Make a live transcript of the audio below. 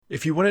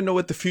If you want to know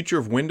what the future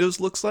of Windows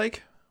looks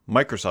like,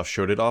 Microsoft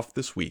showed it off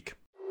this week.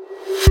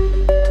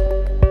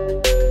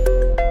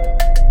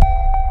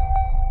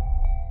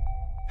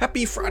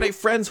 Happy Friday,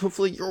 friends.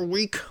 Hopefully your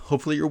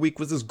week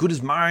was as good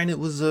as mine. It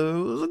was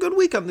a good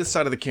week on this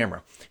side of the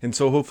camera. And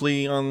so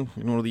hopefully on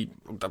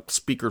the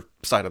speaker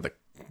side of the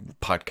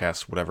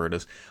podcast, whatever it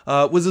is,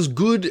 was as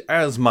good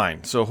as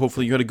mine. So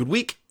hopefully you had a good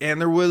week. And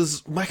there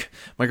was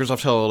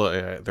Microsoft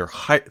held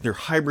their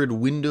hybrid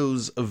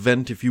Windows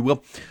event, if you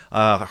will.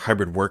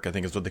 Hybrid work, I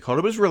think is what they called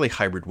it. But it was really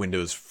hybrid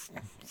Windows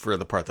for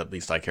the part that at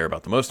least I care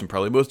about the most, and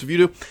probably most of you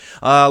do.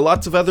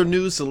 Lots of other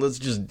news, so let's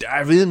just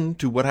dive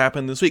into what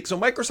happened this week. So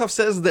Microsoft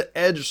says that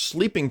Edge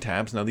sleeping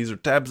tabs, now these are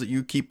tabs that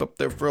you keep up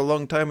there for a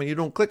long time and you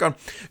don't click on,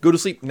 go to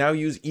sleep, now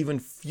use even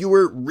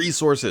fewer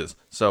resources.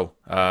 So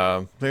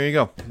there you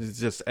go. It's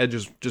just Edge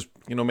is just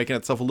making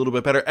itself a little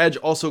bit better. Edge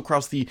also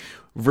crossed the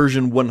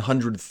version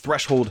 100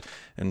 threshold,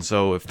 and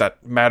so if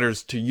that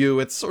matters to you,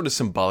 it's sort of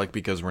symbolic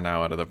because we're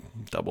now out of the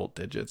double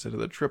digits, into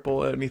the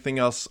triple. Anything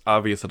else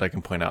obvious that I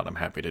can point out, I'm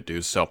happy to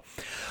do so.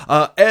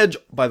 Edge,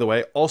 by the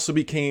way, also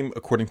became,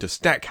 according to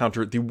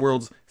StatCounter, the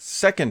world's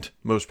second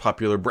most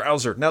popular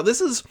browser. Now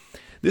this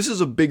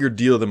is a bigger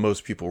deal than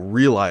most people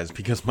realize,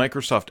 because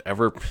Microsoft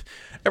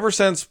ever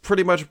since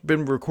pretty much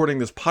been recording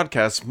this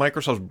podcast,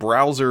 Microsoft's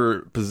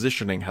browser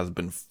positioning has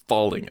been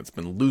falling. It's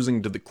been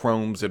losing to the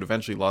Chromes. It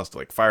eventually lost to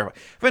Firefox.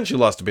 Eventually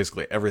lost to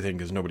basically everything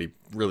because nobody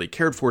really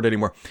cared for it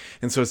anymore.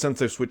 And so since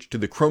they've switched to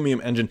the Chromium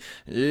engine,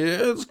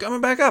 it's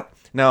coming back up.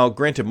 Now,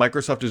 granted,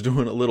 Microsoft is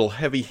doing a little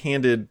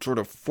heavy-handed sort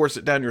of force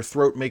it down your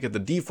throat, make it the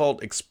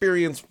default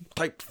experience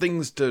type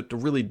things to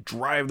really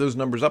drive those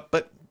numbers up,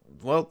 but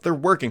well, they're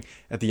working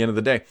at the end of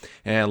the day.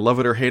 And love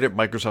it or hate it,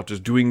 Microsoft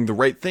is doing the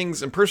right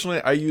things. And personally,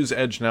 I use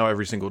Edge now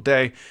every single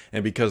day.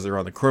 And because they're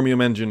on the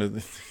Chromium engine,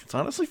 it's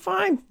honestly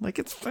fine.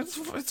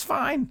 It's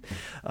fine.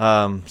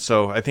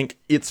 So I think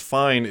it's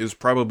fine is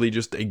probably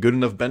just a good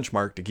enough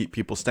benchmark to keep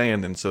people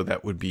staying. And so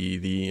that would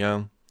be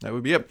that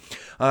would be it.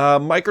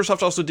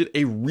 Microsoft also did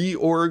a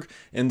reorg,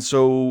 and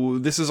so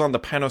this is on the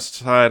Panos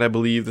side, I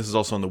believe. This is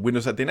also on the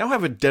Windows side. They now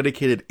have a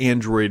dedicated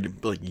Android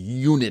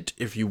unit,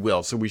 if you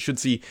will. So we should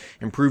see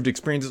improved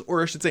experiences,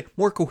 or I should say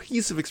more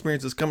cohesive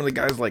experiences coming to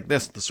guys like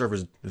this. This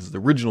is the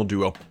original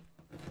Duo.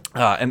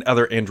 And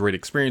other Android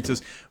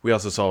experiences. We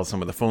also saw some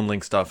of the phone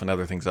link stuff and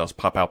other things else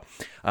pop out.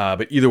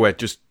 But either way,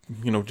 just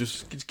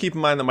keep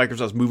in mind that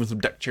Microsoft's moving some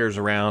deck chairs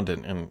around,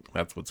 and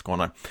that's what's going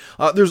on.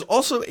 There's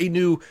also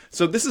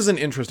so this is an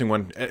interesting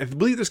one. I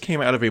believe this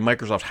came out of a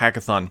Microsoft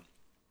hackathon.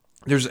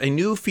 There's a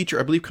new feature,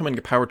 I believe, coming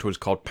to PowerToys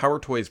called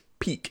PowerToys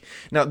Peek.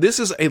 Now, this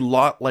is a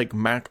lot like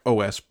Mac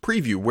OS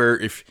Preview, where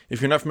if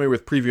you're not familiar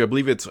with Preview, I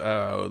believe it's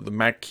the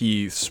Mac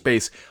key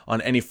space on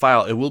any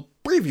file. It will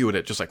preview it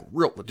it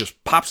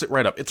just pops it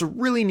right up. It's a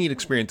really neat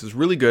experience. It's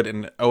really good,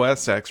 and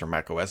OS X or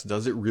Mac OS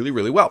does it really,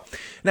 really well.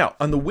 Now,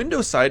 on the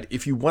Windows side,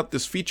 if you want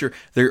this feature,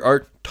 there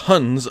are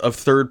tons of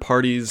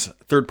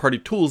third-party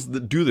tools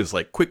that do this,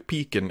 like Quick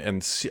Peek and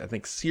I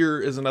think Sear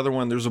is another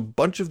one. There's a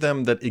bunch of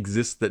them that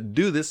exist that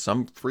do this,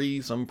 some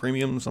free, some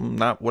premium, some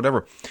not,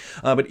 whatever.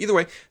 But either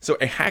way, so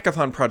a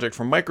hackathon project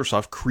from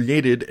Microsoft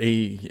created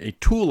a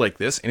tool like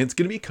this, and it's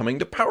going to be coming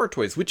to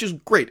PowerToys, which is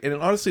great, and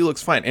it honestly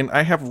looks fine. And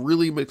I have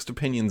really mixed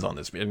opinions on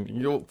this.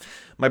 And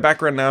my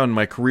background now and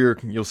my career,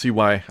 you'll see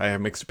why I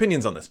have mixed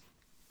opinions on this.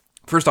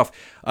 First off,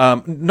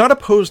 not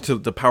opposed to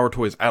the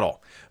PowerToys at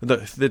all.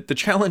 The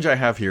challenge I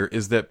have here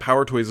is that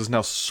PowerToys is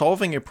now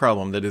solving a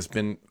problem that has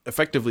been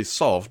effectively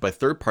solved by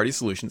third-party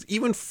solutions,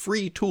 even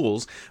free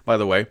tools, by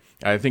the way.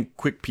 I think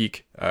Quick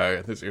Peek,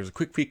 there's a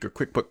Quick Peek or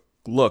Quick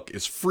Look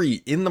is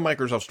free in the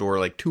Microsoft Store,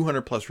 like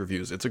 200 plus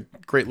reviews. It's a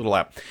great little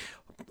app.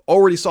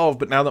 Already solved,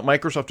 but now that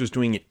Microsoft is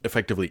doing it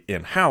effectively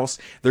in-house,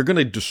 they're going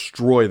to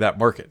destroy that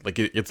market.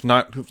 It's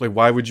not like,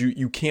 why would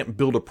you can't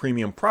build a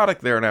premium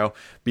product there now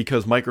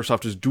because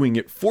Microsoft is doing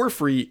it for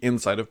free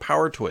inside of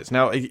PowerToys.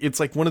 Now, it's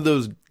like one of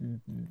those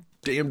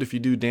damned if you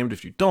do, damned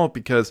if you don't,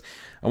 because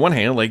on one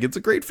hand, it's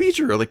a great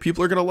feature,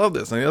 people are going to love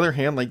this. On the other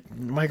hand,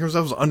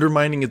 Microsoft's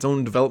undermining its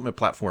own development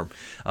platform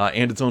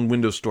and its own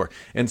Windows Store.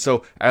 And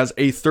so as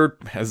a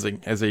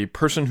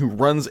person who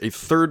runs a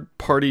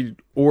third-party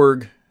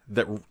org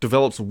that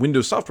develops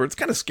Windows software, it's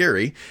kind of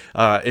scary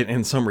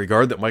in some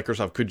regard that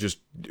Microsoft could just,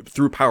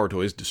 through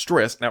PowerToys,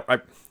 destroy us. Now,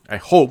 I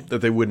hope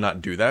that they would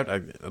not do that.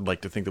 I'd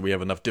like to think that we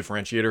have enough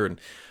differentiator and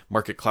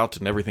market clout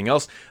and everything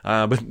else.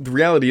 But the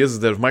reality is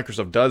that if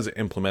Microsoft does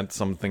implement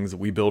some things that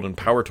we build in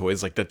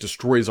PowerToys, that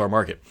destroys our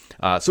market.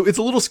 So it's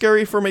a little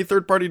scary from a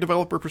third-party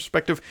developer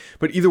perspective.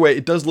 But either way,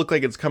 it does look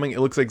like it's coming. It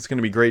looks like it's going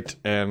to be great.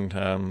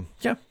 And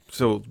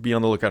so be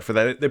on the lookout for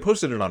that. They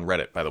posted it on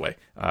Reddit, by the way.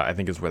 I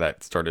think is where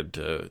that started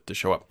to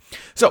show up.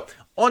 So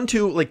on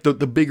to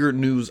the bigger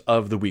news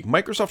of the week.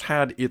 Microsoft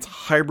had its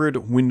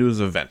hybrid Windows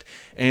event,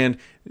 and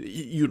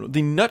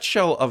the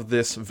nutshell of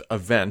this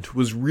event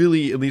was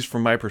really, at least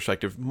from my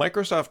perspective,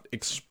 Microsoft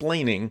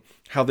explaining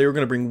how they were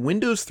going to bring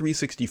Windows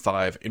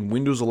 365 and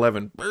Windows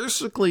 11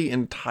 basically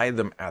and tie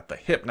them at the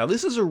hip. Now,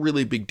 this is a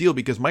really big deal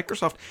because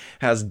Microsoft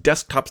has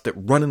desktops that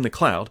run in the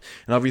cloud,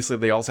 and obviously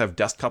they also have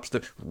desktops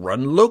that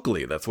run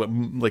locally. That's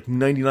what like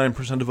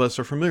 99% of us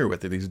are familiar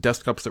with. They're these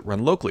desktops that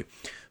run locally.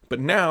 But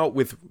now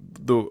with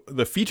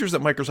the features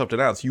that Microsoft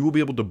announced, you will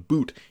be able to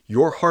boot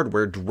your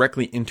hardware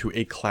directly into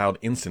a cloud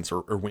instance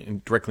or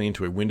directly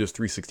into a Windows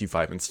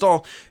 365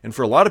 install. And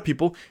for a lot of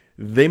people,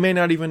 they may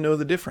not even know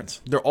the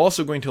difference. They're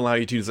also going to allow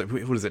you to use,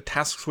 what is it,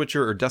 task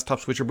switcher or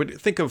desktop switcher,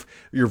 but think of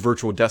your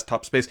virtual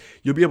desktop space.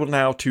 You'll be able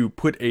now to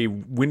put a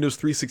Windows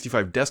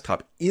 365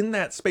 desktop in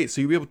that space,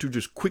 so you'll be able to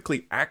just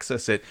quickly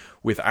access it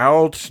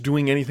without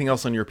doing anything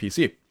else on your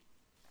PC.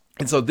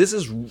 And so this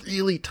is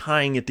really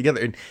tying it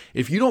together. And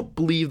if you don't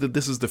believe that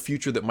this is the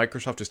future that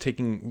Microsoft is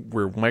taking,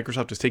 where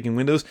Microsoft is taking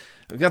Windows,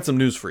 I've got some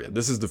news for you.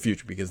 This is the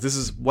future, because this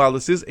is, while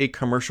this is a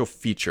commercial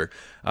feature,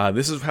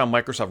 this is how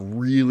Microsoft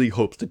really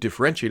hopes to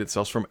differentiate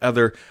itself from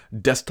other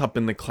desktop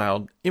in the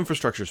cloud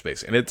infrastructure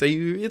space. And it's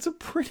a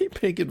pretty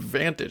big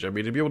advantage. I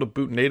mean, to be able to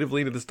boot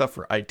natively into this stuff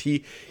for IT,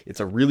 it's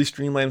a really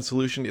streamlined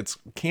solution. It's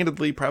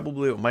candidly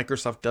probably what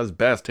Microsoft does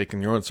best,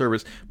 taking your own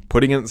service,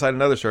 putting it inside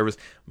another service,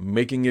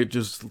 making it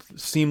just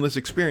seamless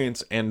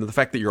experience. And the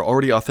fact that you're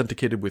already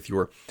authenticated with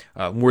your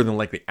more than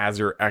likely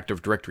Azure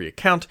Active Directory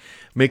account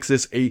makes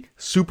this a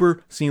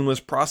super seamless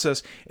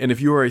process. And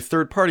if you are a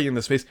third party in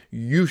this space,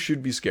 you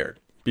should be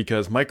scared,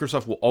 because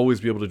Microsoft will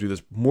always be able to do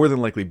this more than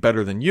likely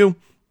better than you.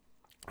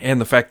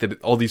 And the fact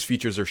that all these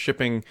features are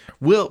shipping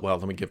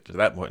let me get to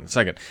that point in a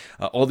second.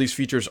 All these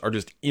features are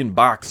just in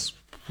box.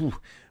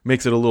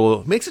 Makes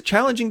it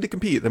challenging to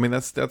compete. I mean,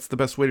 that's the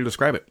best way to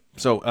describe it.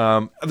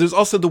 So there's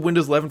also the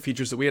Windows 11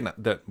 features that we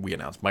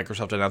announced.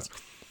 Microsoft announced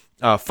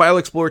File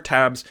Explorer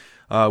tabs.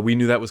 We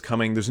knew that was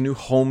coming. There's a new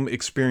home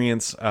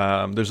experience.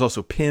 There's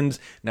also pins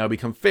now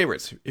become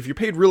favorites. If you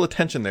paid real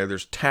attention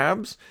there's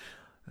tabs.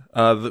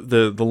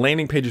 The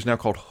landing page is now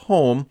called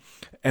home,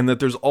 and that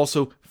there's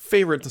also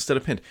favorites instead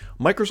of pinned.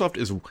 Microsoft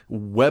is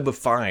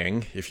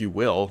webifying, if you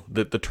will,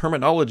 the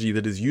terminology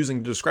that is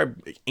using to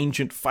describe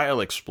ancient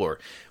File Explorer,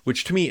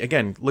 which to me,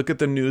 again, look at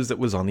the news that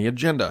was on the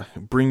agenda,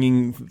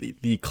 bringing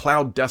the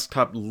cloud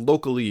desktop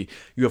locally.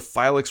 You have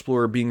File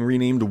Explorer being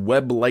renamed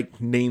web-like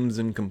names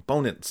and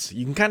components.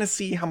 You can kind of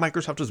see how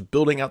Microsoft is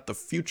building out the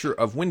future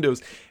of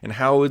Windows and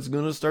how it's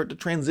going to start to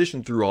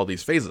transition through all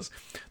these phases.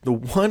 The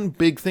one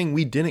big thing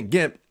we didn't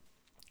get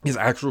is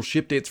actual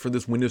ship dates for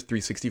this Windows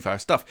 365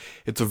 stuff.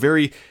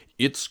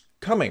 It's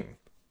coming.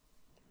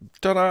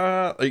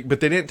 Ta-da!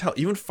 But they didn't tell,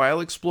 even File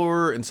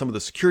Explorer and some of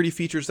the security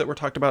features that were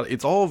talked about,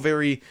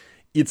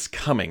 it's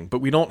coming, but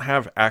we don't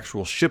have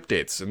actual ship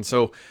dates. And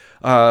so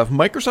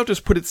Microsoft has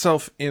put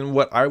itself in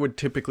what I would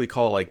typically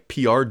call like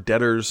PR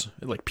debtors,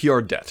 like PR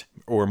debt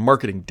or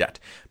marketing debt.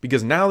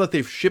 Because now that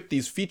they've shipped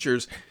these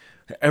features,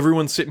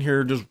 everyone's sitting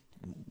here just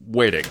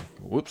waiting.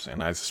 Whoops,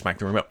 and I smacked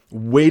the remote.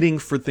 Waiting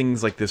for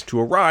things like this to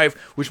arrive,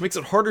 which makes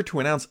it harder to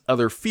announce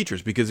other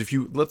features. Because if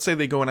let's say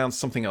they go announce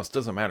something else,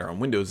 doesn't matter on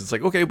Windows, it's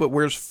like, okay, but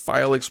where's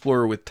File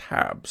Explorer with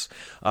tabs?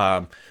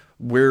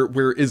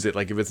 Where is it?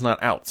 Like if it's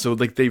not out. So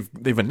like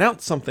they've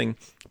announced something,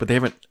 but they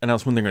haven't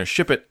announced when they're going to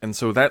ship it. And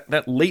so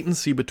that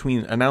latency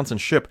between announce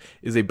and ship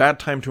is a bad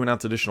time to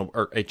announce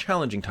or a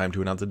challenging time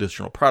to announce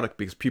additional product,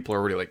 because people are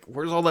already like,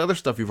 where's all the other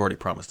stuff you've already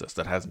promised us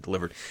that hasn't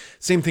delivered?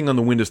 Same thing on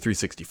the Windows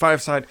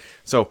 365 side.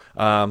 So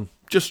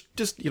just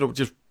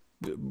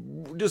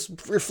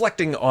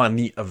reflecting on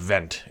the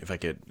event, if I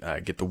could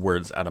get the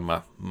words out of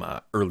my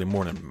early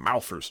morning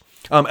mouthers.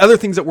 Other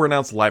things that were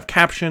announced: live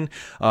caption,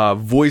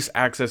 voice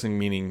accessing,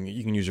 meaning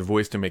you can use your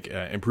voice to make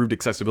improved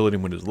accessibility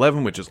in Windows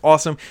 11, which is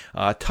awesome.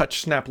 Touch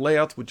snap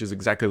layouts, which is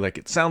exactly like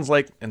it sounds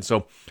like. And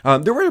so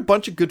there were a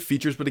bunch of good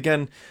features, but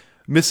again,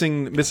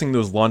 missing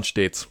those launch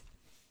dates.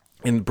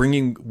 And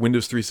bringing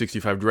Windows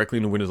 365 directly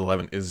into Windows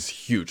 11 is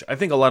huge. I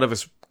think a lot of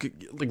us,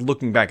 like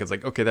looking back, it's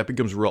like, okay, that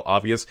becomes real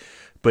obvious,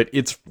 but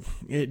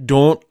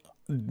don't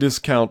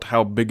discount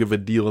how big of a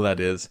deal that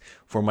is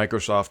for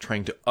Microsoft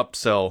trying to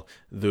upsell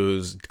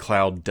those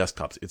cloud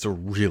desktops. It's a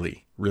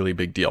really, really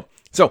big deal.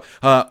 So,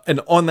 and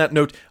on that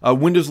note,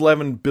 Windows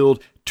 11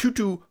 build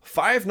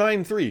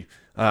 22593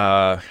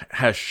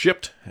 has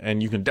shipped,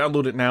 and you can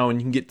download it now, and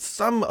you can get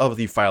some of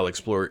the File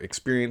Explorer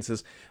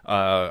experiences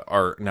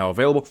are now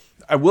available.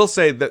 I will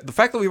say that the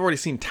fact that we've already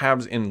seen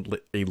tabs in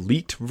a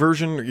leaked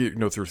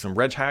version, through some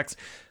reg hacks,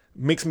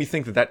 makes me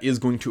think that is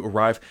going to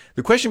arrive.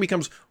 The question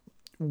becomes,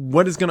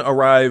 what is going to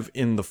arrive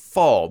in the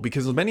fall?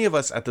 Because many of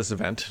us at this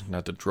event,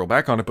 not to drill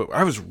back on it, but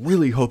I was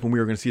really hoping we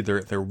were going to see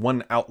their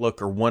One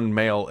Outlook or One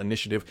Mail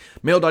initiative.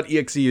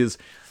 Mail.exe is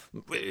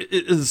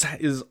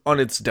on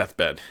its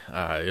deathbed.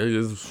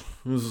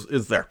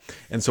 Is there.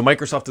 And so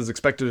Microsoft is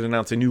expected to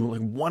announce a new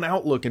One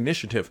Outlook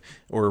initiative,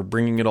 or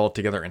bringing it all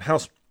together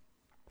in-house.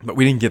 But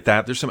we didn't get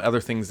that. There's some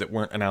other things that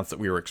weren't announced that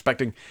we were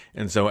expecting.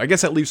 And so I guess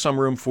that leaves some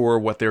room for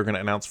what they're going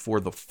to announce for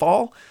the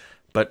fall.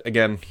 But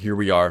again, here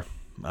we are.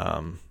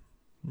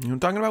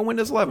 I'm talking about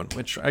Windows 11,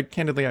 which I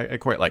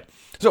quite like.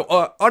 So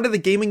on to the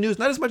gaming news.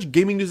 Not as much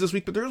gaming news this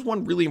week, but there's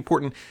one really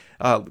important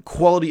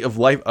quality of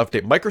life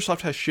update.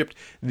 Microsoft has shipped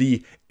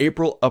the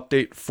April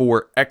update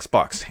for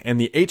Xbox, and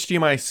the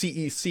HDMI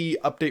CEC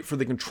update for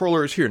the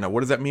controller is here. Now, what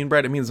does that mean,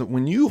 Brad? It means that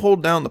when you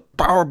hold down the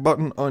power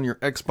button on your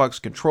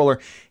Xbox controller,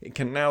 it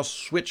can now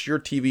switch your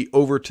TV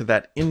over to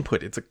that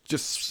input. It's a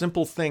just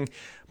simple thing,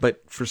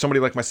 but for somebody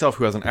like myself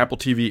who has an Apple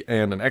TV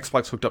and an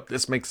Xbox hooked up,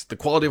 this makes the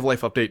quality of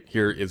life update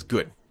here is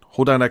good.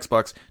 Hold down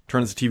Xbox,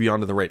 turns the TV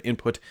onto the right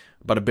input,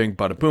 bada bing,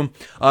 bada boom.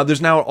 There's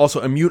now also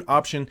a mute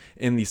option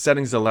in the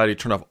settings that allow you to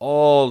turn off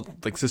all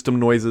like system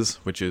noises,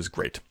 which is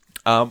great.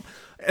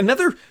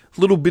 Another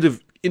little bit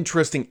of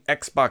interesting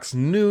Xbox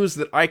news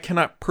that I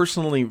cannot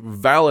personally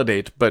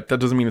validate, but that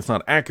doesn't mean it's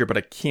not accurate, but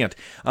I can't.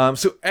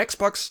 So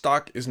Xbox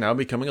stock is now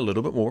becoming a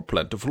little bit more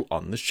plentiful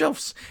on the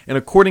shelves. And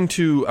according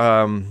to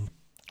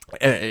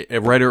a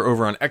writer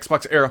over on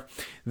Xbox Era,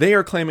 they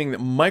are claiming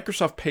that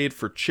Microsoft paid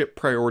for chip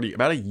priority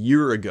about a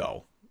year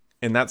ago,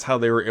 and that's how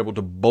they were able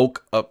to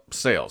bulk up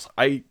sales.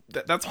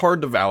 That's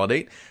hard to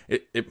validate.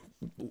 It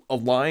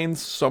aligns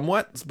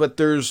somewhat, but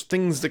there's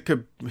things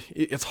that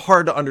it's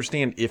hard to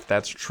understand if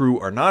that's true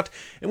or not,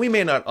 and we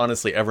may not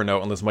honestly ever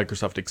know unless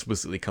Microsoft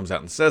explicitly comes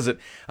out and says it.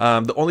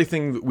 The only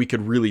thing that we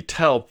could really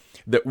tell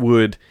that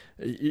would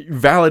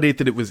validate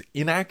that it was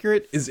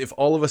inaccurate is if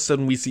all of a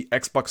sudden we see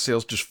Xbox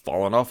sales just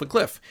falling off a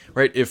cliff,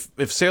 right?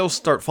 If sales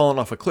start falling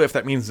off a cliff,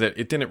 that means that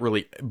it didn't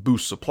really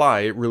boost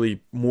supply. It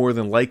really more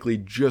than likely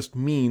just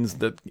means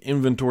that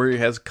inventory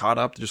has caught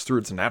up just through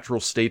its natural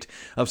state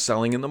of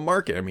selling in the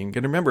market. I mean, you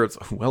gotta remember,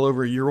 it's well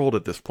over a year old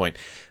at this point.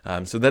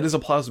 So that is a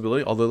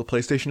possibility, although the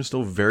PlayStation is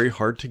still very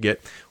hard to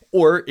get.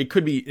 Or it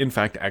could be, in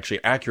fact,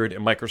 actually accurate,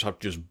 and Microsoft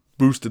just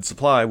boosted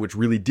supply, which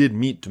really did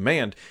meet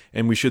demand,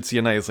 and we should see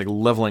a nice like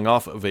leveling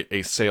off of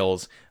a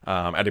sales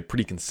at a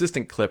pretty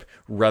consistent clip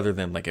rather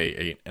than like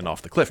an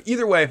off the cliff.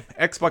 Either way,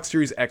 Xbox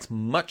Series X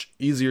much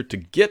easier to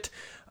get.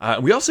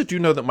 We also do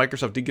know that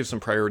Microsoft did give some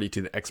priority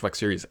to the Xbox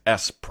Series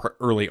S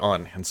early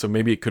on, and so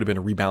maybe it could have been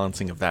a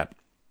rebalancing of that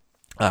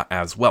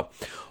as well.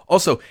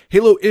 Also,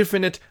 Halo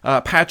Infinite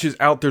patches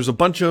out. There's a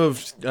bunch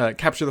of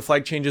capture the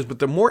flag changes, but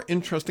the more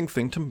interesting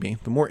thing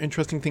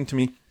to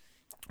me,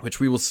 which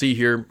we will see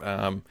here,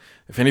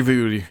 if any of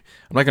you,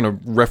 I'm not going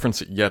to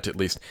reference it yet at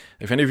least,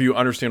 if any of you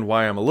understand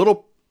why I'm a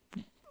little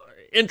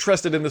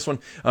interested in this one,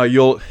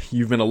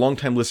 you've been a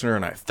long-time listener,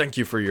 and I thank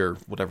you for your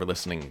whatever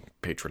listening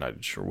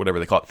patronage, or whatever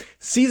they call it.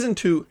 Season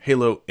 2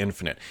 Halo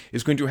Infinite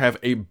is going to have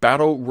a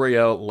Battle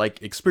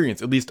Royale-like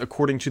experience, at least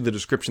according to the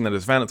description that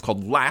is found. It's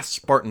called Last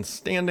Spartan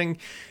Standing,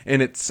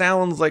 and it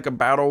sounds like a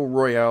Battle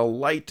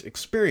Royale-light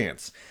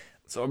experience.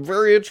 So I'm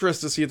very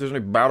interested to see if there's any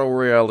Battle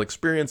Royale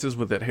experiences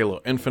with that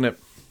Halo Infinite.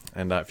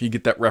 And if you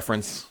get that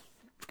reference,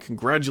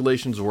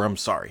 congratulations, or I'm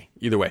sorry.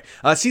 Either way.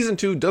 Season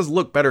 2 does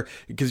look better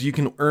because you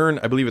can earn,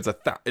 I believe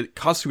it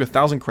costs you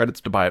 1,000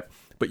 credits to buy it,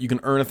 but you can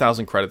earn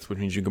 1,000 credits, which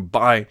means you can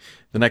buy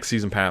the next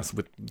season pass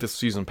with this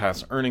season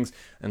pass earnings.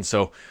 And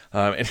so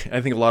I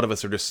think a lot of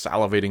us are just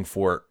salivating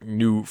for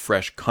new,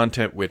 fresh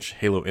content, which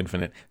Halo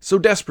Infinite so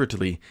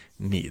desperately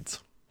needs.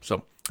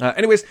 So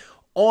anyways,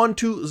 on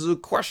to the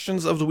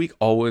questions of the week.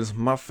 Always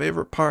my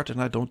favorite part, and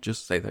I don't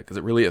just say that because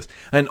it really is.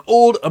 An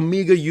old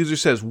Amiga user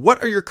says,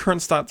 what are your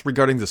current thoughts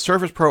regarding the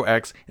Surface Pro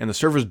X and the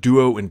Surface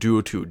Duo and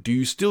Duo 2? Do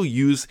you still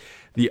use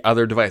the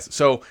other devices?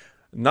 So,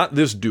 not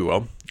this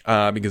Duo,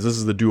 because this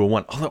is the Duo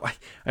 1. Although,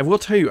 I will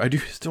tell you, I do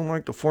still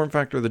like the form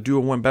factor of the Duo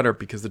 1 better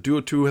because the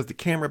Duo 2 has the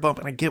camera bump,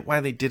 and I get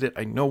why they did it.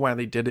 I know why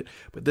they did it,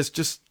 but this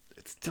just...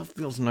 it still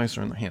feels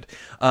nicer in the hand.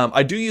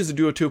 I do use the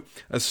Duo 2,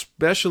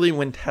 especially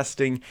when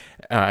testing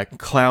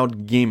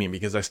cloud gaming,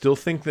 because I still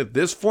think that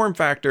this form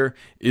factor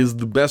is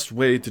the best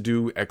way to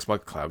do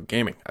Xbox cloud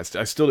gaming. I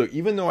still do,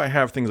 even though I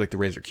have things like the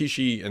Razer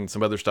Kishi and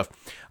some other stuff,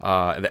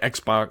 the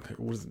Xbox,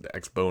 what is it, the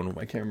Xbone,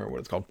 I can't remember what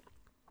it's called.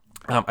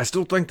 I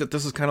still think that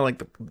this is kind of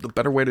like the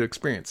better way to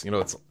experience.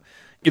 It's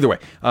either way.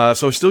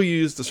 So I still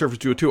use the Surface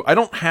Duo 2. I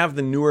don't have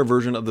the newer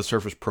version of the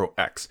Surface Pro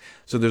X.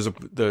 So there's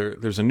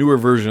a newer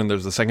version.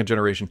 There's the second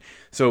generation.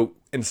 So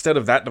instead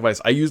of that device,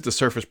 I use the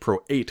Surface Pro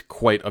 8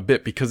 quite a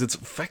bit because it's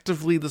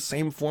effectively the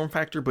same form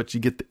factor, but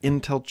you get the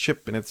Intel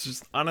chip, and it's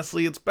just,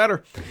 honestly, it's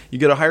better. You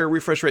get a higher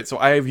refresh rate. So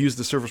I have used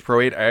the Surface Pro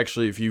 8. I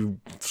actually, if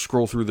you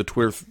scroll through the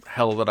Twitter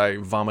hell that I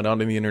vomit on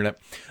the internet,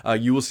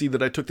 you will see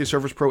that I took the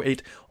Surface Pro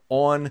 8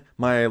 on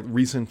my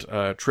recent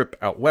trip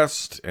out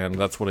west, and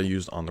that's what I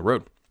used on the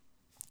road.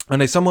 On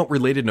a somewhat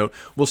related note,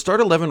 will Start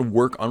 11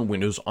 work on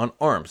Windows on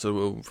ARM?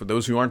 So for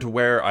those who aren't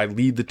aware, I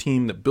lead the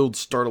team that builds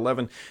Start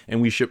 11,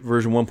 and we ship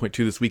version 1.2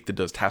 this week that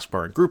does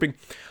taskbar and grouping.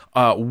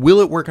 Will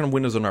it work on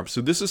Windows on ARM?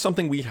 So this is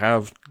something we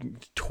have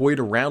toyed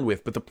around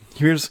with, but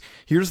here's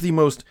the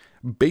most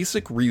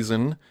basic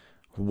reason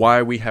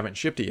why we haven't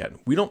shipped it yet.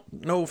 We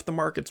don't know if the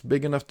market's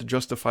big enough to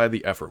justify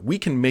the effort. We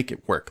can make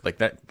it work like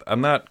that.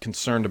 I'm not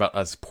concerned about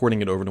us porting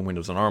it over to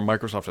Windows on ARM.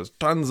 Microsoft has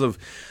tons of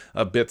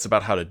bits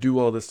about how to do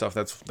all this stuff.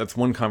 That's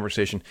one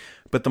conversation.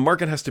 But the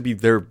market has to be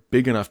there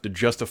big enough to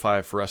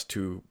justify for us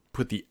to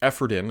put the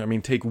effort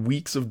in, take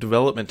weeks of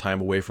development time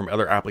away from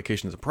other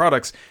applications and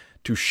products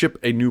to ship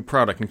a new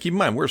product. And keep in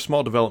mind, we're a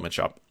small development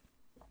shop.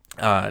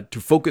 To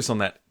focus on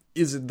that,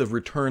 is the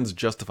returns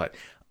justified?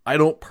 I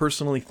don't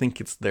personally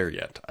think it's there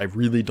yet. I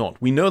really don't.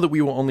 We know that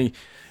we will only...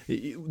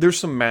 There's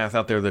some math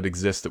out there that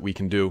exists that we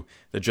can do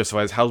that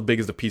justifies how big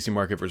is the PC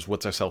market versus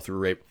what's our sell-through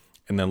rate.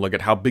 And then look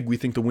at how big we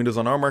think the Windows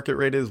on our market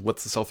rate is,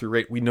 what's the sell-through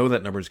rate. We know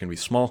that number is going to be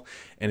small,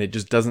 and it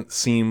just doesn't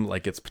seem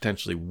like it's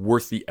potentially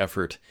worth the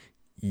effort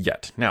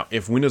yet. Now,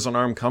 if Windows on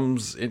ARM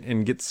comes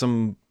and gets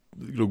some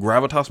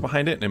gravitas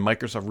behind it, and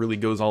Microsoft really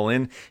goes all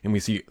in, and we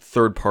see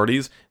third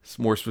parties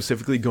more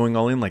specifically going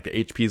all in, like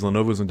the HPs,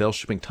 Lenovo's, and Dell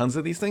shipping tons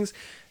of these things,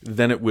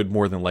 then it would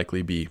more than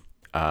likely be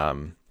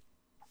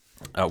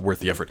worth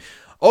the effort.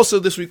 Also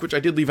this week, which I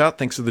did leave out,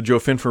 thanks to the Joe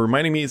Finn for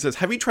reminding me, it says,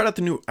 have you tried out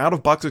the new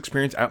out-of-box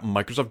experience at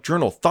Microsoft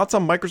Journal? Thoughts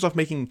on Microsoft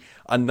making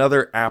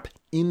another app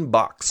in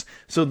box?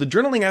 So the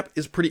journaling app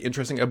is pretty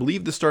interesting. I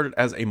believe this started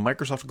as a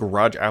Microsoft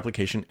Garage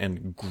application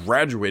and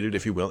graduated,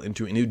 if you will,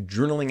 into a new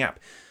journaling app.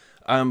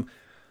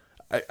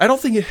 I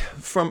don't think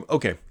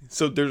okay,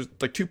 so there's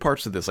like two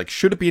parts to this. Like,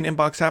 should it be an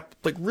inbox app?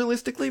 Like,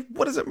 realistically,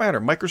 what does it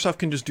matter? Microsoft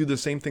can just do the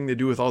same thing they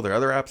do with all their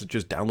other apps. It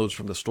just downloads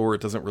from the store.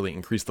 It doesn't really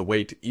increase the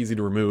weight, easy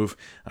to remove,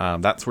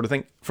 that sort of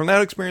thing. From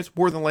that experience,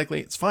 more than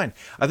likely, it's fine.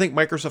 I think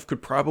Microsoft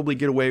could probably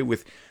get away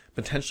with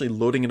potentially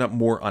loading it up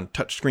more on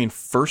touchscreen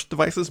first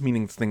devices,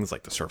 meaning things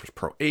like the Surface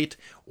Pro 8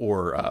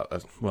 or,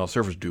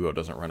 Surface Duo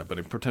doesn't run it, but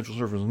a potential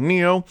Surface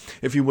Neo,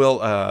 if you will,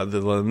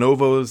 the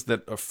Lenovo's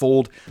that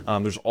fold.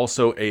 There's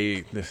also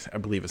I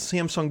believe a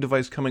Samsung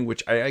device coming,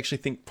 which I actually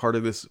think part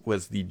of this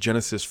was the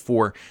genesis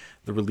for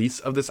the release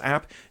of this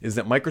app, is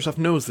that Microsoft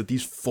knows that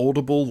these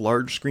foldable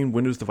large screen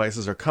Windows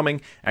devices are coming.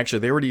 Actually,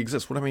 they already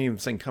exist. What am I even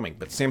saying coming?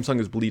 But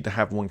Samsung is believed to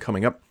have one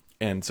coming up.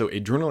 And so a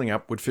journaling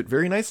app would fit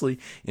very nicely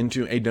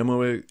into a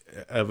demo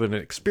of an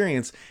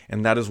experience,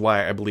 and that is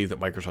why I believe that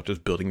Microsoft is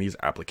building these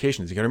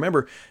applications. You got to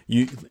remember,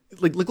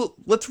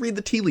 let's read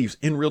the tea leaves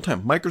in real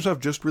time.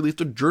 Microsoft just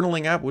released a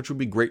journaling app, which would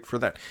be great for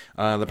that.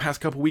 The past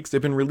couple weeks, they've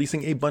been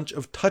releasing a bunch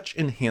of touch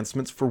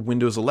enhancements for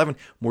Windows 11,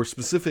 more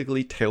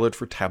specifically tailored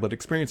for tablet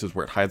experiences,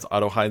 where it hides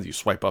auto hides, you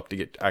swipe up to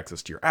get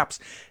access to your apps,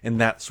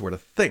 and that sort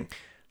of thing.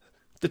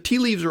 The tea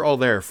leaves are all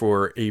there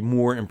for a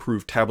more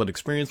improved tablet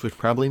experience, which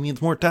probably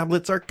means more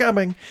tablets are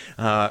coming,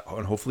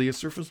 and hopefully a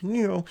Surface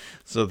Neo.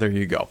 So there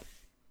you go.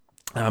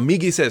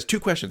 Migi says, 2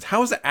 questions.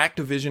 How is the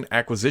Activision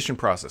acquisition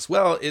process?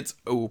 Well, it's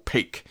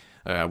opaque.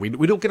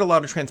 We don't get a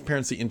lot of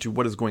transparency into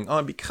what is going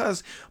on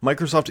because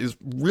Microsoft is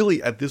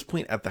really at this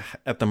point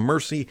at the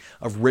mercy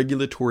of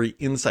regulatory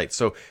insight.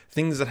 So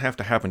things that have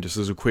to happen, just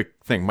as a quick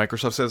thing,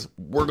 Microsoft says,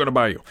 we're going to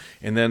buy you.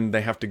 And then they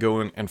have to go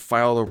in and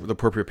file the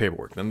appropriate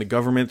paperwork. Then the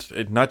government,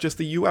 not just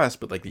the US,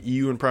 but like the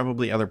EU and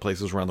probably other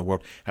places around the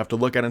world, have to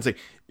look at it and say,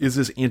 is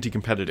this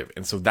anti-competitive?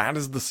 And so that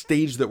is the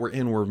stage that we're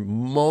in, where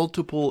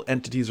multiple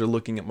entities are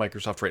looking at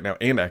Microsoft right now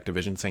and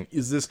Activision saying,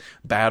 is this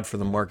bad for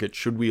the market?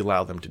 Should we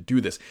allow them to do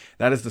this?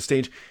 That is the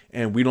stage,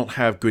 and we don't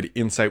have good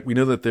insight. We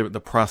know that the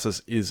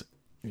process is,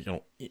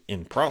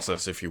 in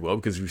process, if you will,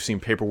 because we've seen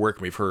paperwork,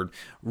 and we've heard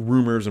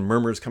rumors and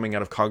murmurs coming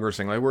out of Congress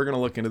saying, like, we're going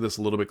to look into this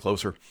a little bit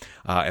closer,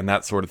 and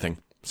that sort of thing.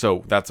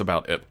 So that's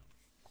about it.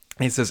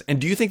 He says, and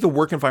do you think the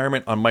work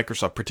environment on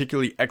Microsoft,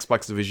 particularly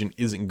Xbox Division,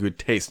 is in good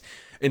taste?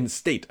 In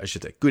state, I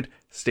should say. Good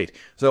state.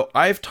 So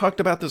I've talked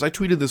about this. I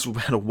tweeted this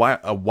about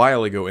a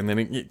while ago, and then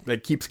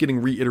it keeps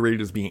getting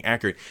reiterated as being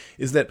accurate,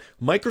 is that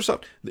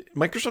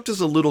Microsoft is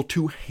a little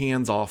too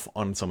hands-off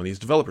on some of these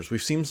developers.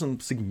 We've seen some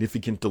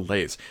significant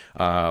delays.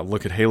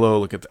 Look at Halo,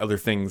 look at other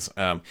things.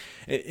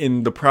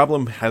 And the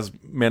problem has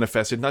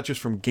manifested not just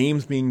from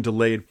games being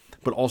delayed,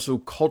 but also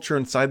culture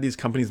inside these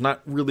companies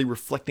not really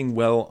reflecting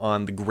well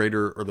on the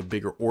greater or the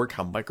bigger org,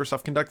 how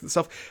Microsoft conducts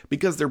itself,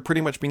 because they're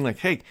pretty much being like,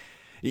 hey,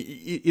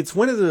 it's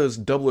one of those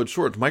double-edged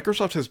swords.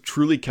 Microsoft has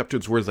truly kept to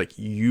its words, like,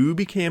 you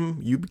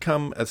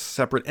become a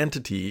separate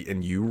entity,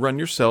 and you run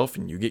yourself,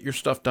 and you get your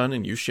stuff done,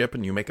 and you ship,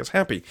 and you make us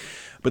happy.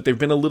 But they've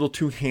been a little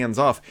too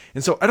hands-off.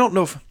 And so I don't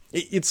know if...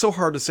 It's so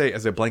hard to say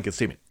as a blanket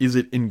statement, is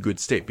it in good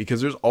state?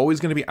 Because there's always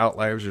going to be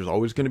outliers. There's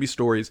always going to be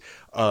stories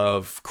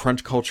of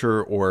crunch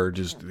culture or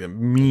just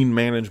mean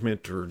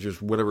management or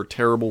just whatever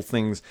terrible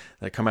things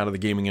that come out of the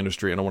gaming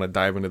industry. I don't want to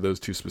dive into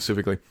those two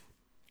specifically.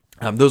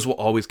 Those will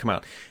always come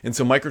out. And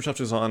so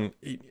Microsoft is on...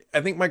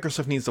 I think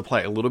Microsoft needs to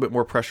apply a little bit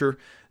more pressure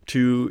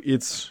to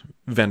its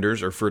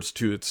vendors, or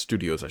to its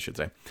studios, I should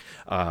say.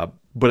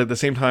 But at the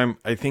same time,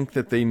 I think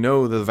that they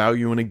know the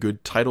value in a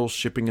good title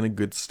shipping in a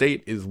good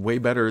state is way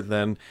better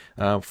than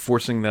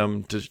forcing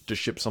them to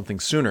ship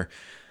something sooner.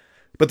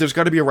 But there's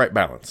got to be a right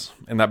balance.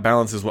 And that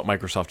balance is what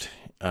Microsoft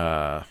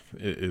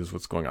is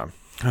what's going on.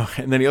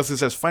 And then he also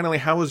says, finally,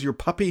 how is your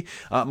puppy?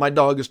 My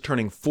dog is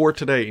turning 4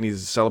 today, and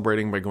he's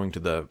celebrating by going to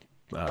the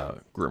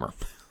groomer.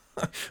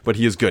 But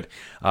he is good.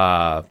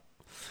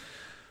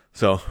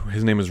 So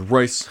his name is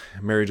Royce,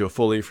 Mary Jo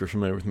Foley, if you're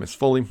familiar with Miss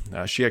Foley.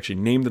 She actually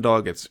named the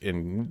dog. It's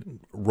in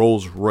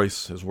Rolls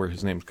Royce is where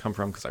his name's come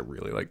from, because I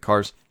really like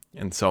cars.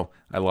 And so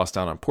I lost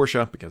out on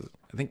Porsche, because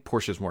I think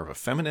Porsche is more of a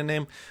feminine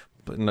name,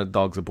 but the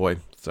dog's a boy.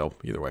 So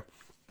either way.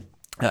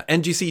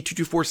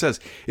 NGC224 says,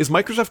 is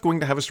Microsoft going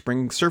to have a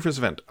spring Surface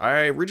event?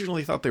 I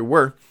originally thought they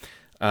were.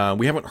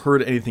 We haven't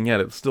heard anything yet.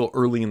 It's still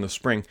early in the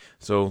spring,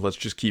 so let's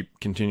just keep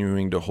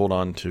continuing to hold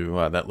on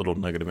to that little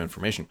nugget of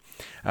information.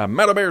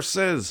 Bear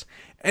says,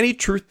 any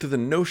truth to the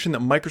notion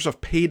that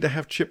Microsoft paid to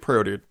have chip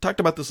priority? I talked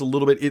about this a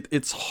little bit.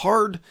 It's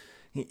hard.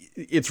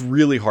 It's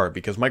really hard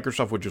because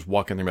Microsoft would just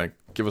walk in there and be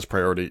like, give us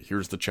priority.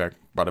 Here's the check.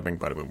 Bada bing,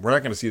 bada boom. We're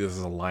not going to see this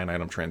as a line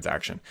item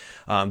transaction.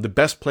 The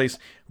best place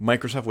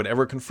Microsoft would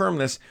ever confirm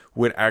this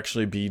would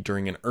actually be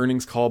during an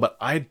earnings call, but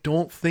I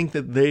don't think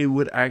that they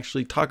would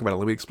actually talk about it.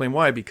 Let me explain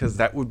why, because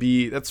that's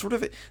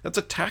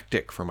a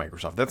tactic for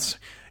Microsoft. That's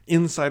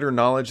insider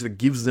knowledge that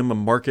gives them a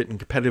market and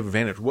competitive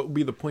advantage. What would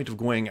be the point of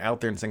going out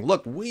there and saying,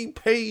 look, we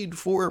paid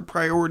for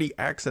priority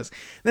access?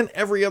 Then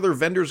every other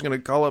vendor is going to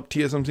call up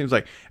TSMC and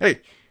say,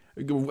 hey,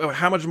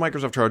 how much does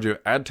Microsoft charge you?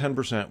 Add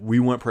 10%. We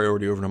want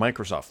priority over to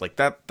Microsoft. Like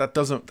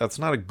that's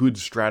not a good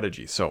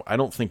strategy. So I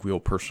don't think we'll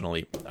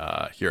personally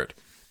hear it.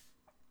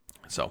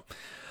 So,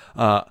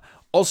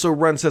 also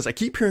Run says, I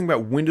keep hearing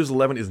about Windows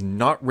 11 is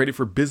not ready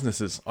for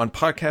businesses on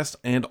podcasts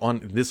and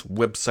on this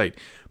website,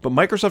 but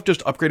Microsoft just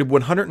upgraded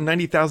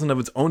 190,000 of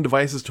its own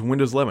devices to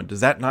Windows 11.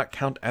 Does that not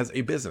count as a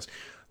business?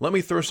 Let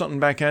me throw something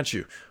back at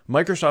you.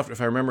 Microsoft,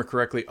 if I remember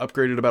correctly,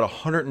 upgraded about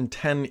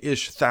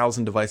 110-ish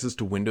thousand devices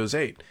to Windows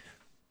 8.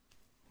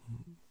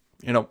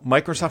 You know,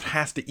 Microsoft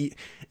has to eat.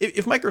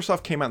 If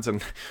Microsoft came out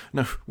and said,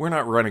 no, we're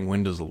not running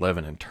Windows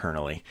 11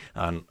 internally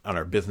on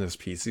our business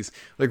PCs,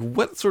 like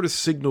what sort of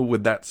signal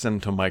would that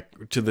send to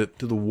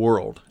the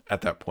world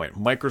at that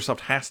point?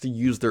 Microsoft has to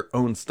use their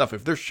own stuff.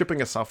 If they're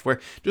shipping a software,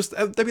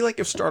 that'd be like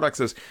if Stardock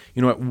says,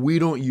 you know what, we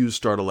don't use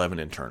Start 11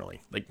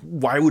 internally. Like,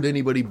 why would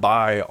anybody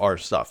buy our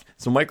stuff?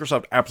 So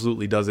Microsoft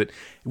absolutely does it.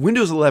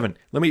 Windows 11,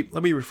 let me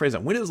rephrase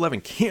that. Windows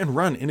 11 can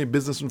run in a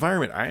business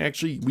environment.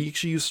 We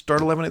actually use Start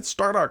 11 at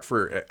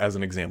Stardock as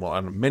an example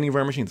on many of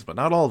our machines, but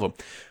not all of them.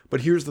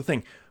 But here's the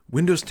thing.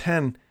 Windows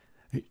 10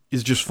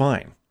 is just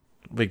fine.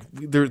 Like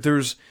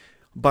there's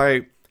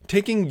by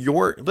taking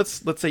your,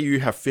 let's say you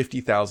have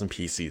 50,000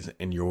 PCs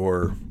in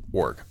your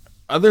org.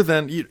 Other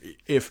than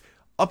if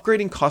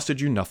upgrading costed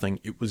you nothing,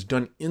 it was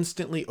done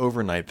instantly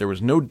overnight. There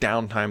was no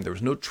downtime. There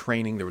was no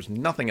training. There was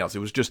nothing else. It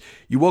was just,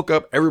 you woke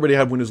up, everybody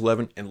had Windows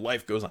 11 and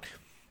life goes on.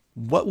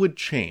 What would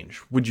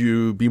change? Would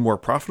you be more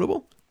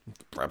profitable?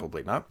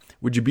 Probably not.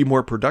 Would you be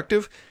more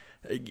productive?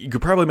 You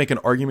could probably make an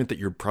argument that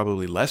you're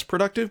probably less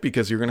productive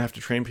because you're going to have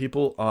to train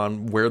people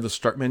on where the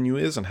start menu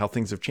is and how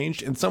things have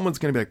changed. And someone's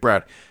going to be like,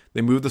 Brad,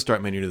 they moved the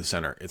start menu to the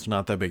center. It's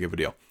not that big of a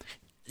deal.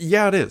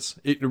 Yeah, it is.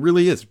 It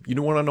really is. You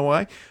don't want to know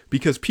why?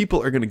 Because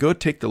people are going to go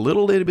take the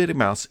little bitty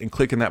mouse and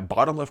click in that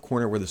bottom left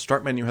corner where the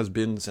start menu has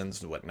been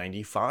since,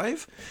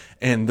 95?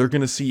 And they're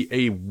going to see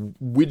a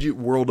widget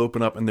world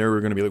open up and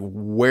they're going to be like,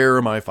 where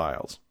are my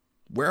files?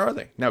 Where are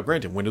they? Now,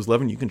 granted, Windows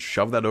 11, you can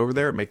shove that over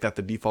there and make that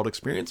the default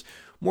experience.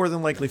 More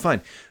than likely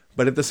fine.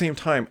 But at the same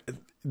time,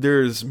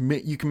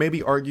 you can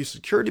maybe argue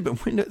security, but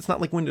it's not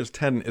like Windows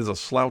 10 is a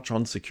slouch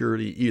on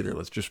security either.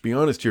 Let's just be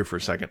honest here for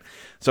a second.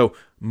 So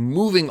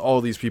moving all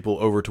these people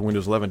over to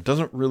Windows 11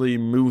 doesn't really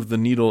move the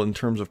needle in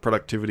terms of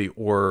productivity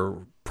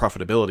or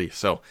profitability.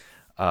 So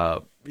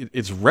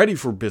it's ready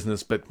for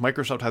business, but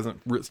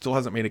Microsoft still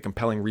hasn't made a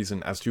compelling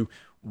reason as to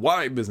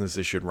why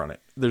businesses should run it.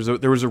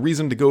 There was a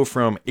reason to go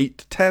from 8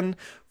 to 10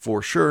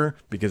 for sure,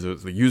 because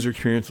the user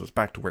experience was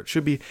back to where it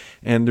should be.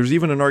 And there's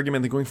even an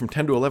argument that going from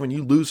 10 to 11,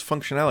 you lose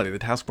functionality. The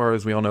taskbar,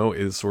 as we all know,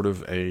 is sort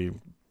of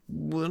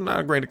not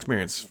a great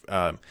experience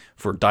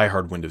for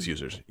diehard Windows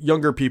users.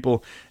 Younger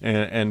people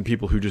and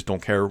people who just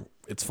don't care,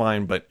 it's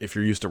fine. But if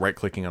you're used to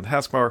right-clicking on the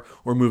taskbar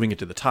or moving it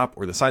to the top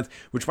or the sides,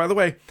 which, by the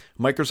way,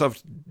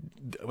 Microsoft,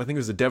 I think it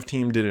was the dev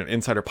team, did an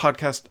insider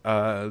podcast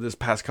this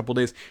past couple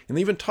days, and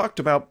they even talked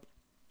about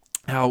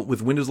how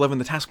with Windows 11,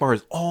 the taskbar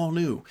is all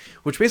new,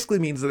 which basically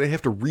means that they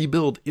have to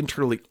rebuild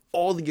internally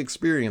all the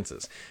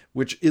experiences,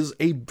 which is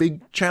a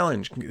big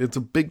challenge. It's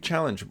a big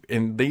challenge.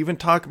 And they even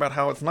talk about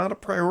how it's not a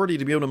priority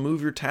to be able to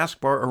move your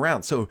taskbar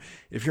around. So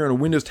if you're in a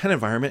Windows 10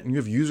 environment and you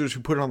have users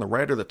who put it on the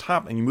right or the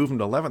top and you move them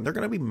to 11, they're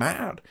going to be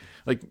mad.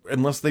 Like,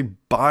 unless they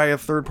buy a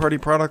third-party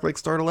product like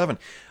Start 11.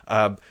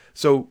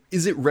 So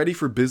is it ready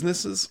for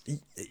businesses?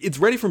 It's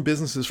ready for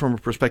businesses from a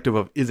perspective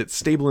of, is it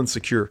stable and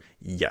secure?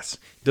 Yes.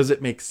 Does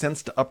it make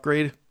sense to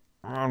upgrade?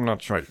 I'm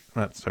not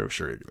so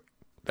sure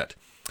that.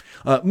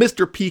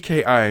 Mr.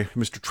 PKI,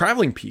 Mr.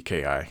 Traveling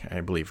PKI,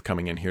 I believe,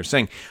 coming in here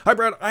saying, hi,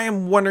 Brad, I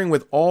am wondering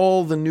with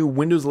all the new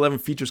Windows 11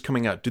 features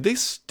coming out, do they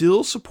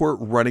still support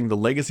running the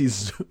legacy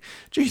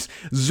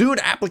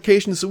Zune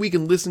application so we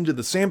can listen to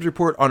the SAMS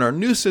report on our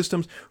new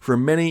systems for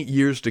many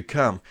years to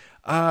come?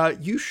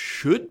 You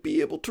should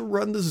be able to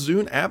run the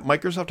Zune app.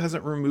 Microsoft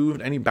hasn't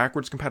removed any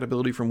backwards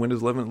compatibility from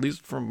Windows 11, at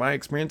least from my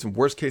experience. In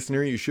worst case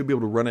scenario, you should be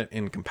able to run it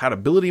in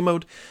compatibility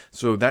mode.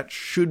 So that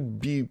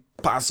should be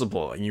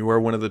possible. And you are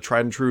one of the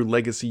tried and true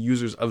legacy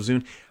users of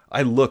Zune.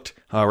 I looked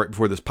right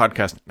before this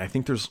podcast, and I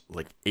think there's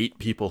like 8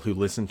 people who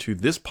listen to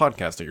this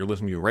podcast that you're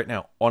listening to right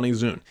now on a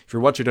Zune. If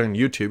you're watching it on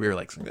YouTube, you're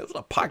like, this is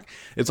a podcast.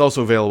 It's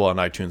also available on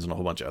iTunes and a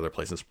whole bunch of other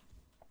places.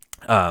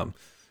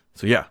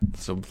 So yeah,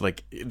 so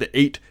like the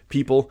 8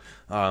 people,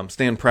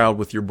 stand proud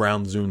with your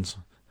brown Zunes.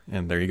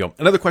 And there you go.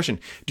 Another question.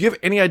 Do you have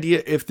any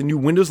idea if the new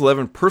Windows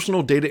 11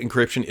 personal data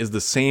encryption is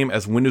the same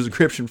as Windows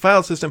encryption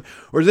file system,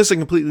 or is this a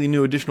completely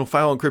new additional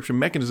file encryption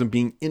mechanism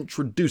being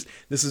introduced?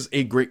 This is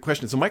a great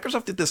question. So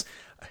Microsoft did this.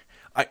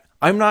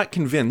 I'm not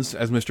convinced,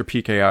 as Mr.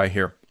 PKI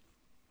here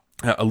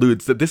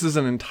alludes, that this is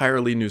an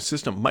entirely new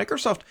system.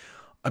 Microsoft,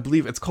 I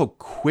believe it's called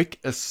Quick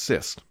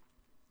Assist.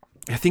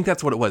 I think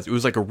that's what it was. It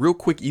was like a real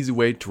quick, easy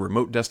way to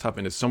remote desktop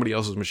into somebody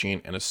else's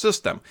machine and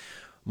assist them.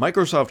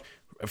 Microsoft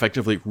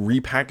effectively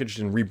repackaged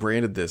and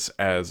rebranded this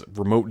as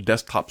remote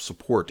desktop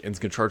support, and it's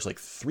going to charge like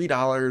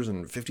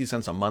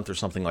 $3.50 a month or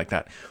something like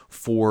that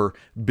for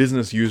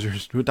business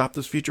users to adopt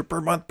this feature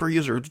per month per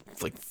user.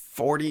 It's like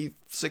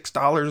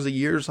 $46 a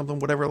year or something,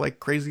 whatever,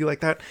 like crazy like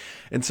that.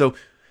 And so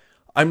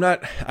I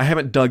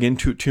haven't dug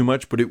into it too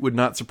much, but it would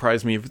not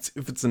surprise me if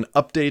it's an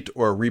update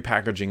or a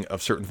repackaging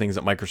of certain things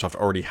that Microsoft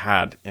already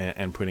had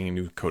and putting a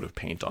new coat of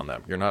paint on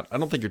them. I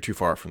don't think you're too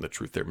far from the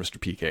truth there, Mr.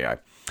 PKI.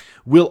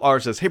 Will R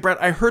says, hey Brad,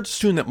 I heard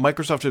soon that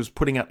Microsoft is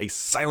putting out a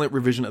silent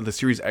revision of the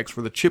Series X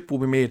where the chip will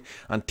be made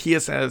on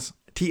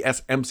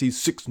TSMC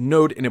 6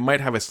 node, and it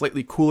might have a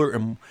slightly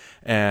cooler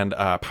and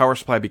power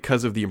supply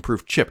because of the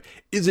improved chip.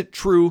 Is it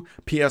true?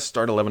 P.S.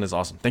 Start 11 is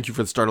awesome. Thank you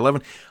for the Start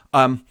 11.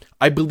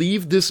 I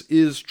believe this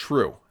is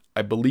true.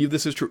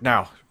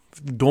 Now,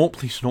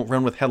 please don't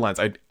run with headlines.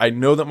 I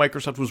know that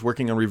Microsoft was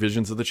working on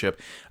revisions of the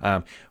chip.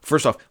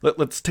 First off,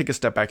 let's take a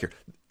step back here.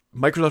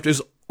 Microsoft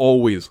is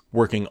always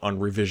working on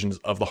revisions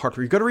of the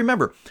hardware. You got to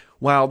remember,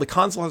 while the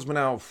console has been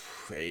out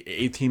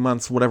 18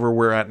 months, whatever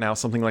we're at now,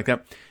 something like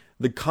that,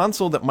 the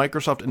console that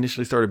Microsoft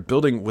initially started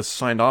building was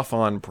signed off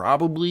on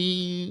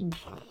probably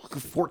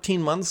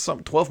 14 months,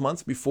 12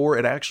 months before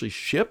it actually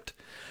shipped.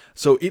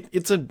 So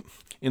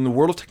in the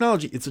world of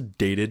technology, it's a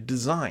dated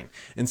design.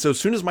 And so as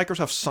soon as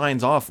Microsoft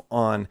signs off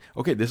on,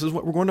 okay, this is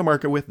what we're going to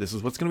market with, this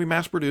is what's going to be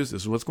mass produced,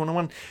 this is what's going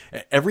on,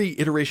 every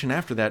iteration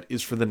after that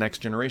is for the next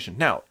generation.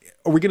 Now,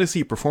 are we going to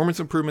see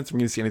performance improvements? Are we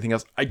going to see anything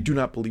else? I do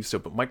not believe so,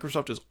 but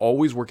Microsoft is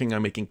always working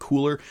on making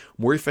cooler,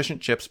 more efficient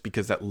chips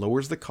because that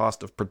lowers the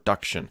cost of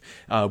production.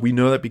 We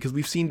know that because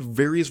we've seen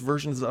various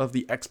versions of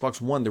the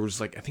Xbox One. There was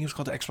I think it was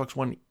called the Xbox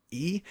One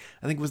E.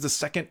 I think it was the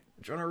second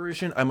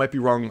generation. I might be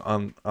wrong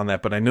on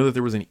that, but I know that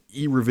there was an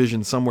E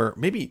revision somewhere,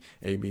 maybe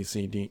A, B,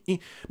 C, D, E.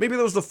 Maybe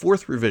that was the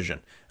 4th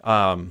revision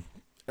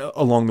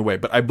along the way.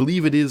 But I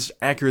believe it is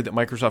accurate that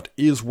Microsoft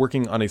is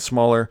working on a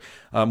smaller,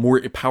 more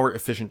power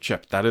efficient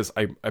chip. That is,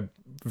 I'm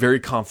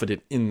very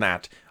confident in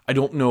that. I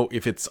don't know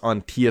if it's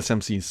on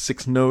TSMC's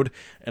 6 node,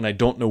 and I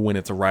don't know when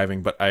it's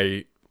arriving, but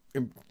I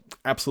am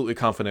absolutely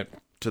confident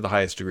to the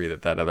highest degree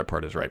that other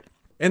part is right.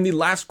 And the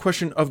last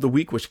question of the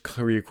week, which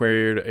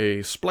required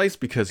a splice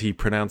because he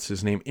pronounced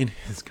his name in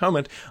his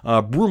comment,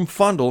 Broom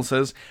Fondle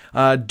says,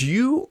 do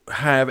you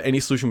have any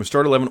solution with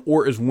Start 11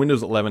 or is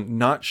Windows 11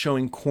 not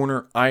showing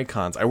corner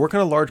icons? I work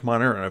on a large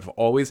monitor and I've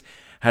always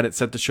had it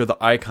set to show the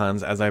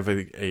icons as I have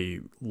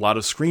a lot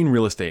of screen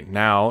real estate.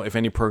 Now, if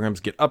any programs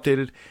get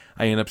updated,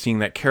 I end up seeing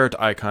that caret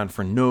icon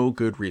for no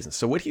good reason.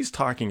 So what he's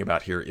talking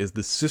about here is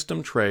the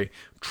system tray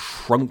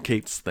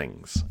truncates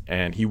things,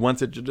 and he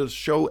wants it to just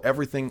show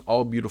everything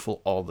all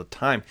beautiful all the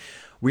time.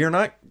 We are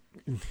not,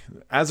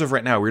 as of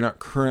right now, we're not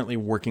currently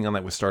working on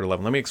that with Start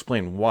 11. Let me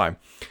explain why.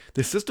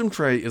 The system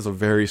tray is a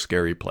very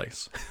scary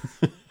place.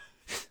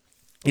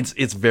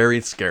 It's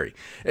very scary.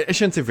 I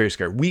shouldn't say very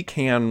scary. We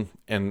can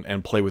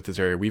and play with this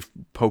area. We've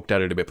poked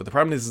at it a bit, but the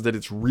problem is that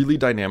it's really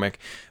dynamic.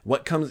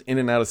 What comes in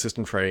and out of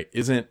system tray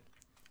isn't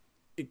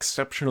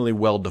exceptionally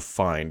well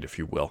defined, if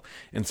you will.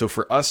 And so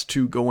for us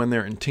to go in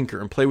there and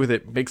tinker and play with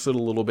it makes it a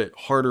little bit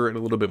harder and a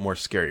little bit more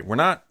scary.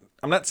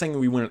 I'm not saying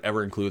we wouldn't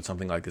ever include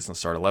something like this in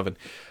Start 11,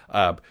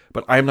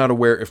 but I'm not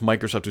aware if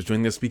Microsoft is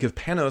doing this because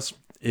Panos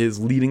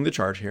is leading the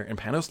charge here, and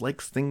Panos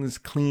likes things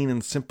clean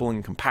and simple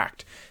and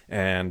compact,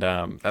 and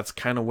that's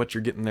kind of what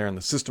you're getting there in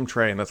the system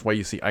tray, and that's why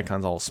you see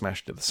icons all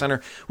smashed to the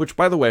center, which,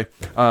 by the way,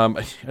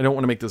 I don't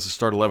want to make this a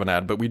Start 11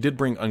 ad, but we did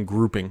bring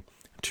ungrouping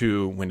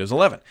to Windows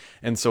 11,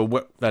 and so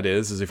what that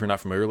is if you're not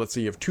familiar, let's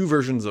say you have 2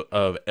 versions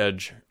of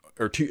Edge,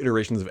 or 2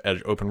 iterations of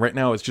Edge open. Right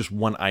now, it's just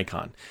one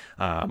icon,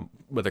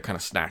 but they're kind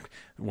of stacked.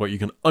 Well, you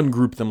can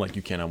ungroup them like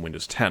you can on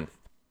Windows 10.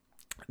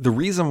 The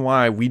reason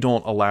why we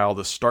don't allow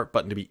the start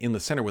button to be in the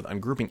center with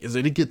ungrouping is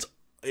that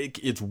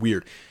it's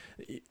weird.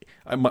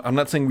 I'm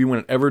not saying we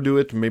wouldn't ever do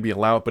it, maybe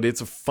allow it, but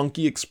it's a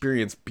funky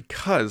experience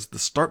because the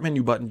start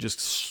menu button just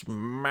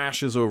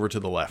smashes over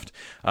to the left.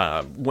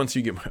 Once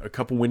you get a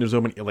couple windows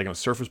open, like in a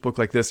Surface Book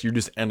like this, you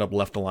just end up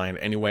left aligned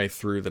anyway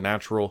through the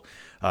natural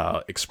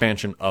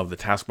expansion of the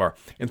taskbar.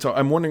 And so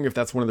I'm wondering if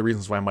that's one of the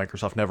reasons why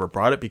Microsoft never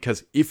brought it,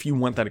 because if you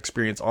want that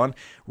experience on,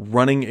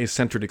 running a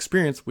centered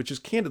experience, which is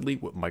candidly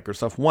what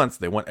Microsoft wants,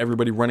 they want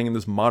everybody running in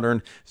this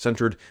modern,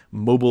 centered,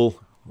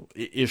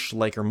 mobile-ish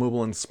like or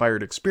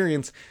mobile-inspired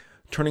experience,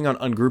 turning on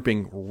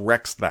ungrouping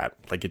wrecks that.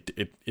 Like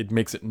it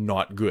makes it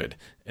not good.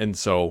 And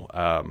so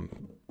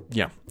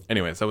yeah.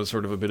 Anyways, that was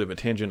sort of a bit of a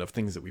tangent of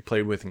things that we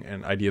played with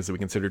and ideas that we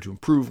consider to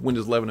improve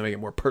Windows 11 to make it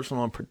more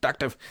personal and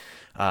productive.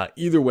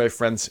 Either way,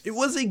 friends, it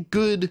was a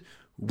good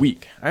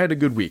week. I had a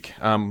good week.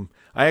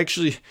 Next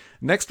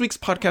week's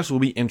podcast will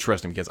be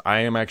interesting because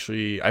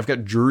I've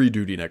got jury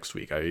duty next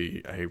week.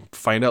 I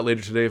find out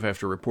later today if I have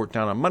to report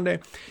down on Monday.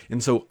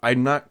 And so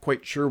I'm not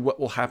quite sure what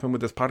will happen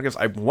with this podcast.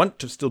 I want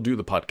to still do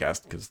the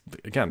podcast because,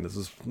 again, this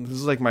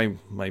is like my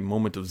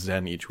moment of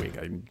zen each week.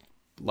 I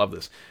love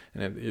this,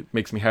 and it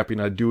makes me happy,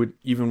 and I do it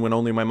even when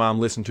only my mom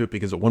listened to it,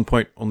 because at one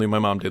point only my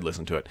mom did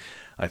listen to it.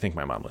 I think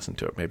my mom listened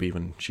to it, maybe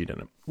even she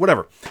didn't,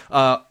 whatever.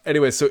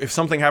 Anyway, so if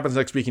something happens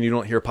next week and you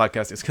don't hear a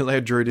podcast, it's because I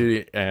had jury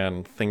duty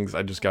and things.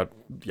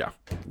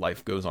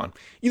 Life goes on.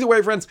 Either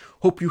way, friends,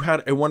 hope you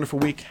had a wonderful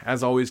week.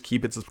 As always,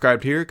 keep it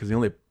subscribed here, because the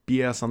only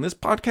BS on this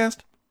podcast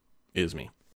is me.